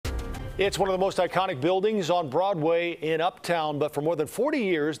It's one of the most iconic buildings on Broadway in Uptown, but for more than 40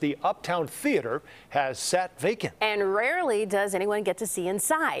 years, the Uptown Theater has sat vacant. And rarely does anyone get to see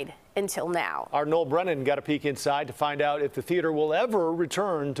inside until now. Our Noel Brennan got a peek inside to find out if the theater will ever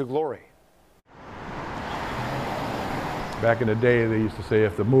return to glory. Back in the day, they used to say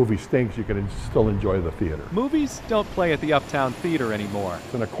if the movie stinks, you can still enjoy the theater. Movies don't play at the Uptown Theater anymore.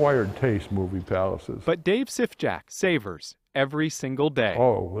 It's an acquired taste, movie palaces. But Dave Sifjak savors every single day.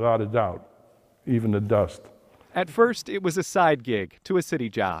 Oh, without a doubt, even the dust. At first, it was a side gig to a city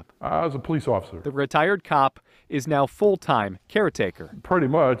job. I was a police officer. The retired cop is now full-time caretaker. Pretty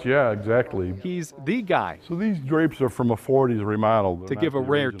much, yeah, exactly. He's the guy So these drapes are from a 40s remodel. to give a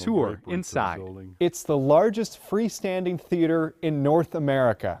rare tour inside. It's the largest freestanding theater in North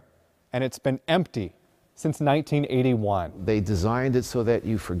America, and it's been empty since 1981. They designed it so that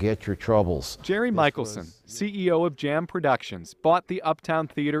you forget your troubles. Jerry Michelson, CEO of Jam Productions, bought the Uptown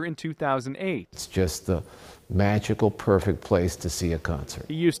Theater in 2008. It's just the magical, perfect place to see a concert.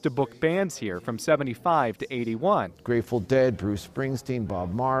 He used to book bands here from 75 to 81. Grateful Dead, Bruce Springsteen,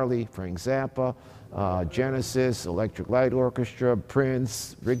 Bob Marley, Frank Zappa, Genesis, Electric Light Orchestra,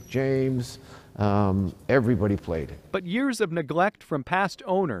 Prince, Rick James. Everybody played it. But years of neglect from past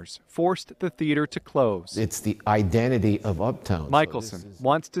owners forced the theater to close. It's the identity of Uptown. Michelson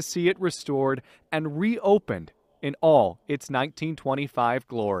wants to see it restored and reopened in all its 1925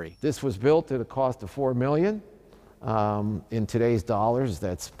 glory. This was built at a cost of $4 million. In today's dollars,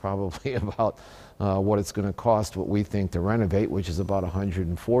 that's probably about what it's going to cost, what we think to renovate, which is about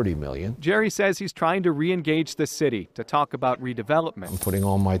 $140 million. Jerry says he's trying to re-engage the city to talk about redevelopment. I'm putting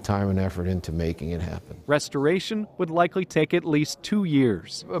all my time and effort into making it happen. Restoration would likely take at least 2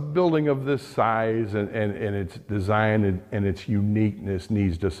 years. A building of this size and its design and its uniqueness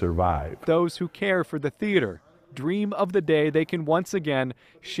needs to survive. Those who care for the theater dream of the day they can once again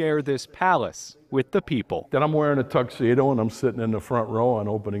share this palace with the people. Then I'm wearing a tuxedo and I'm sitting in the front row on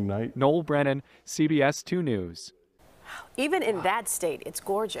opening night. Noel Brennan, CBS 2 News. Even in that state, it's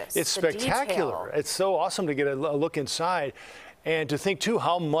gorgeous. It's The spectacular. detail. It's so awesome to get a look inside. And to think, too,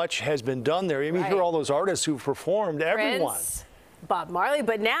 how much has been done there. I mean, you hear all those artists who've performed, everyone. Prince, Bob Marley,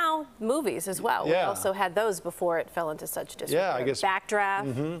 but now movies as well. We Yeah. also had those before it fell into such disrepair. Yeah, I guess.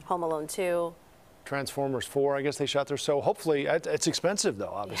 Backdraft, Home Alone 2. Transformers 4, I guess they shot there. So hopefully, it's expensive,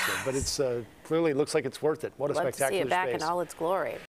 though, obviously. Yes. But it's clearly looks like it's worth it. What a Love to spectacular see it back space. in all its glory.